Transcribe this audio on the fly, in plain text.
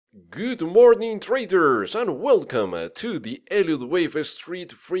Good morning, traders, and welcome to the Elliott Wave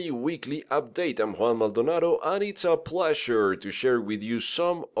Street Free Weekly Update. I'm Juan Maldonado, and it's a pleasure to share with you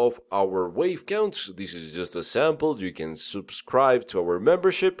some of our wave counts. This is just a sample. You can subscribe to our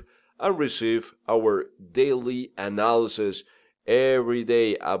membership and receive our daily analysis,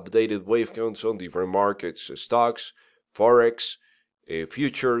 everyday updated wave counts on different markets, stocks, forex,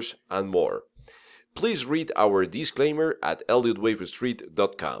 futures, and more. Please read our disclaimer at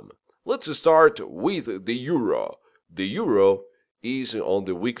elliottwavestreet.com. Let's start with the euro. The euro is on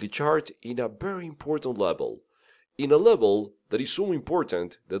the weekly chart in a very important level. In a level that is so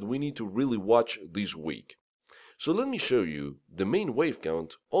important that we need to really watch this week. So let me show you the main wave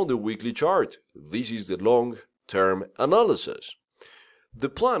count on the weekly chart. This is the long-term analysis. The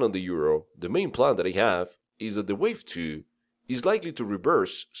plan on the euro, the main plan that I have, is that the wave 2 is likely to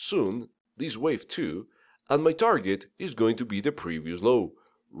reverse soon, this wave 2, and my target is going to be the previous low,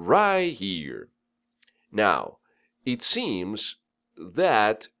 right here. Now, it seems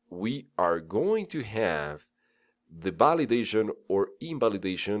that we are going to have the validation or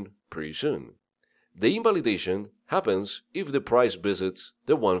invalidation pretty soon. The invalidation happens if the price visits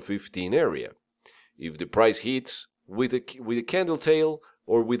the 115 area. If the price hits with a candle tail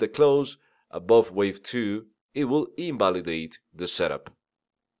or with a close above wave 2, it will invalidate the setup.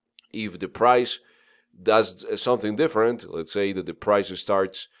 If the price does something different, let's say that the price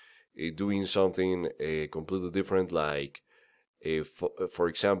starts doing something completely different, like for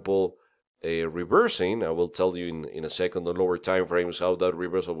example reversing. I will tell you in a second on lower time frames how that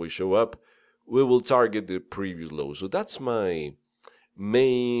reversal will show up. We will target the previous low. So that's my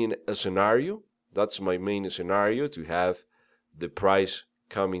main scenario. That's my main scenario, to have the price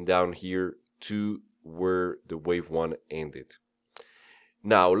coming down here to where the wave 1 ended.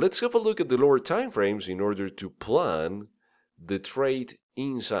 Now, let's have a look at the lower time frames in order to plan the trade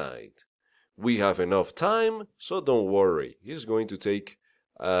inside. We have enough time, so don't worry. It's going to take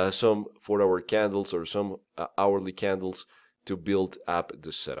some 4-hour candles or some hourly candles to build up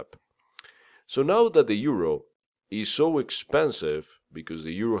the setup. So now that the euro is so expensive, because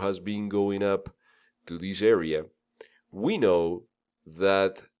the euro has been going up to this area, we know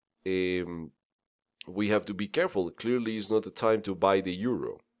that we have to be careful. Clearly, it's not the time to buy the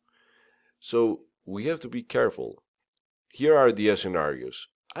euro. So we have to be careful. Here are the scenarios.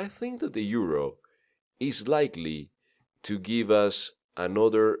 I think that the euro is likely to give us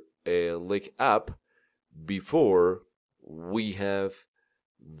another leg up before we have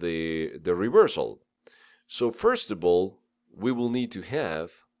the reversal. So first of all, we will need to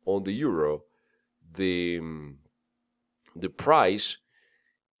have on the euro the price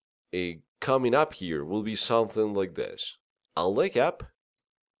coming up here will be something like this. A leg up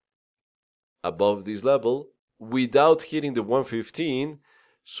above this level without hitting the 115.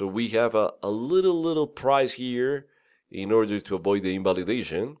 So we have a little price here in order to avoid the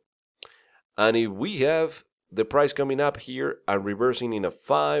invalidation. And if we have the price coming up here and reversing in a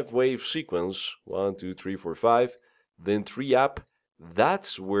 5-wave sequence, 1, 2, 3, 4, 5, then 3 up,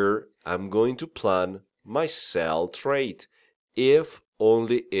 that's where I'm going to plan my sell trade, if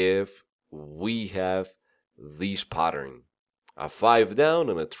only if we have this pattern, a 5 down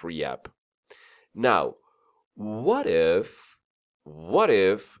and a 3 up. Now, what if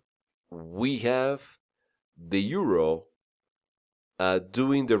we have the euro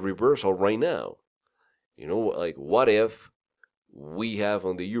doing the reversal right now? You know, like, what if we have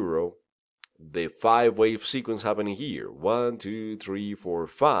on the euro the 5-wave sequence happening here, 1, 2, 3, 4,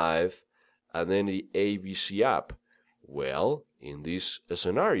 5, and then the ABC up? Well, in this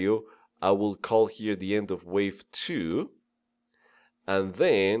scenario, I will call here the end of wave 2, and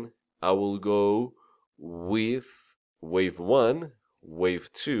then I will go with wave 1,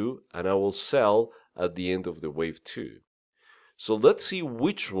 wave 2, and I will sell at the end of the wave 2. So let's see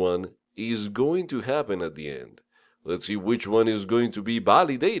which one is going to happen at the end. Let's see which one is going to be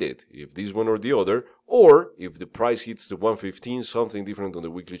validated, if this one or the other, or if the price hits the 115, something different on the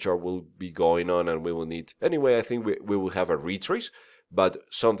weekly chart will be going on, and we will need, anyway, I think we will have a retrace, but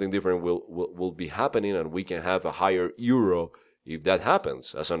something different will be happening, and we can have a higher euro if that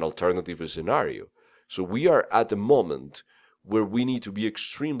happens as an alternative scenario. So we are at the moment where we need to be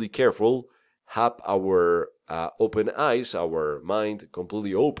extremely careful, have our open eyes, our mind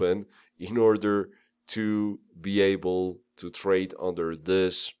completely open, in order to be able to trade under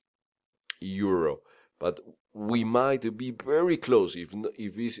this euro. But we might be very close.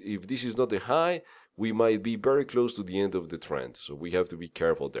 If this is not the high, we might be very close to the end of the trend. So we have to be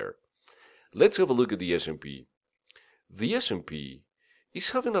careful there. Let's have a look at the S&P. The S&P is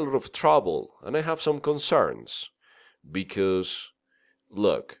having a lot of trouble, and I have some concerns because,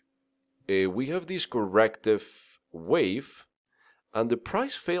 look, we have this corrective wave, and the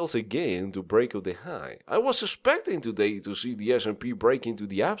price fails again to break out the high. I was expecting today to see the S&P break into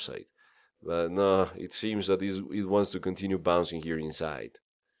the upside, but no, it seems that it wants to continue bouncing here inside.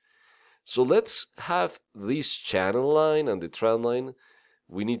 So let's have this channel line and the trend line.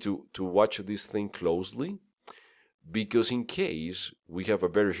 We need to watch this thing closely, because in case we have a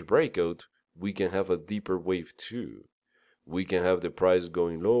bearish breakout, we can have a deeper wave too. We can have the price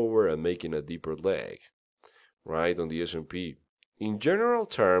going lower and making a deeper leg, right, on the S&P. In general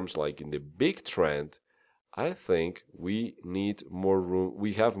terms, like in the big trend, I think we need more room.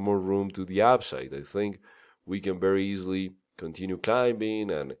 We have more room to the upside. I think we can very easily continue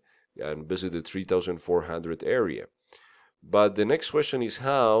climbing and visit the 3,400 area. But the next question is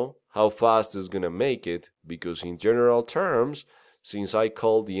how fast is going to make it, because in general terms, since I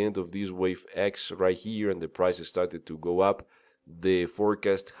called the end of this wave X right here and the price started to go up, the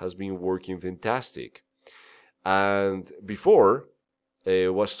forecast has been working fantastic. And before,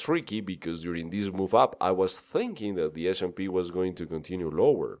 it was tricky because during this move up, I was thinking that the S&P was going to continue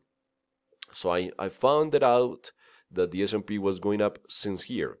lower. So I found it out that the S&P was going up since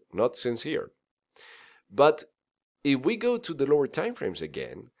here, not since here. But if we go to the lower time frames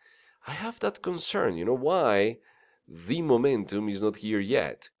again, I have that concern. You know why the momentum is not here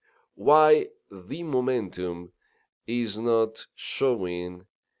yet? Why the momentum is not showing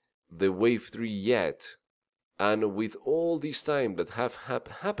the wave 3 yet? And with all this time that have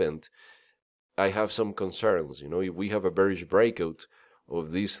happened, I have some concerns. You know, if we have a bearish breakout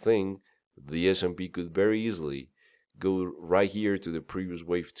of this thing, the S&P could very easily go right here to the previous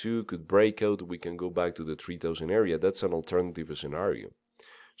wave 2, could break out, we can go back to the 3,000 area. That's an alternative scenario.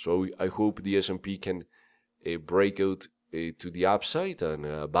 So I hope the S&P can break out to the upside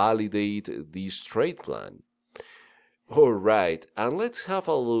and validate this trade plan. All right, and let's have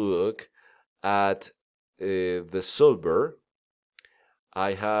a look at the silver.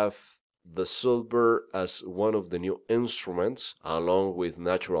 I have the silver as one of the new instruments, along with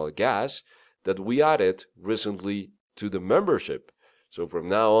natural gas, that we added recently to the membership. So from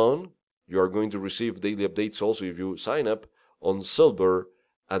now on, you are going to receive daily updates also if you sign up on silver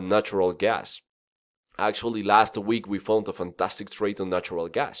and natural gas. Actually, last week we found a fantastic trade on natural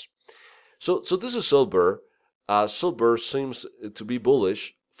gas. So this is silver. Silver seems to be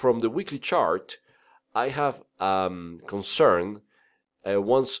bullish. From the weekly chart, I have concern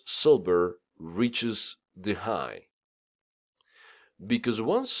once silver reaches the high. Because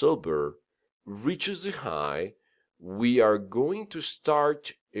once silver reaches the high, we are going to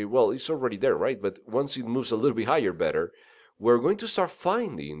start, well, it's already there, right? But once it moves a little bit higher, better, we're going to start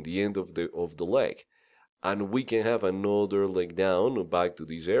finding the end of the leg. And we can have another leg down back to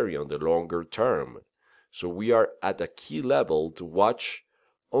this area on the longer term. So we are at a key level to watch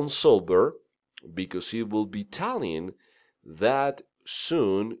on silver, because it will be telling that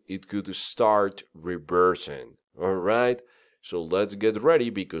soon it could start reversing. All right, so let's get ready,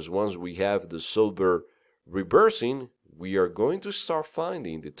 because once we have the silver reversing, we are going to start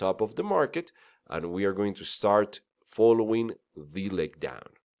finding the top of the market, and we are going to start following the leg down.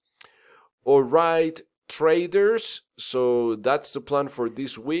 All right, traders, so that's the plan for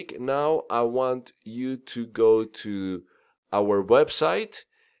this week. Now I want you to go to our website,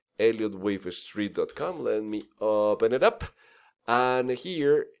 ElliottWaveStreet.com. Let me open it up, and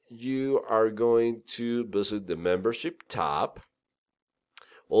here you are going to visit the membership tab.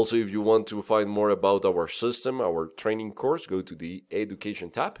 Also, if you want to find more about our system, our training course, go to the education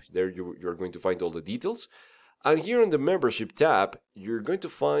tab. There you're going to find all the details. And here in the membership tab, you're going to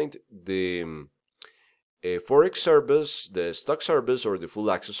find the Forex service, the stock service, or the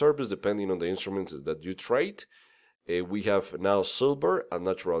full access service, depending on the instruments that you trade. We have now silver and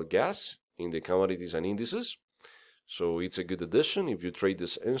natural gas in the commodities and indices. So it's a good addition. If you trade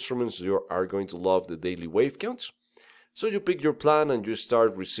these instruments, you are going to love the daily wave counts. So you pick your plan and you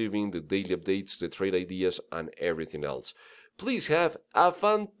start receiving the daily updates, the trade ideas, and everything else. Please have a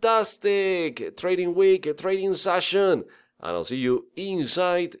fantastic trading week, trading session, and I'll see you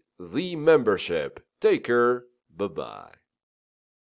inside the membership. Take care. Bye-bye.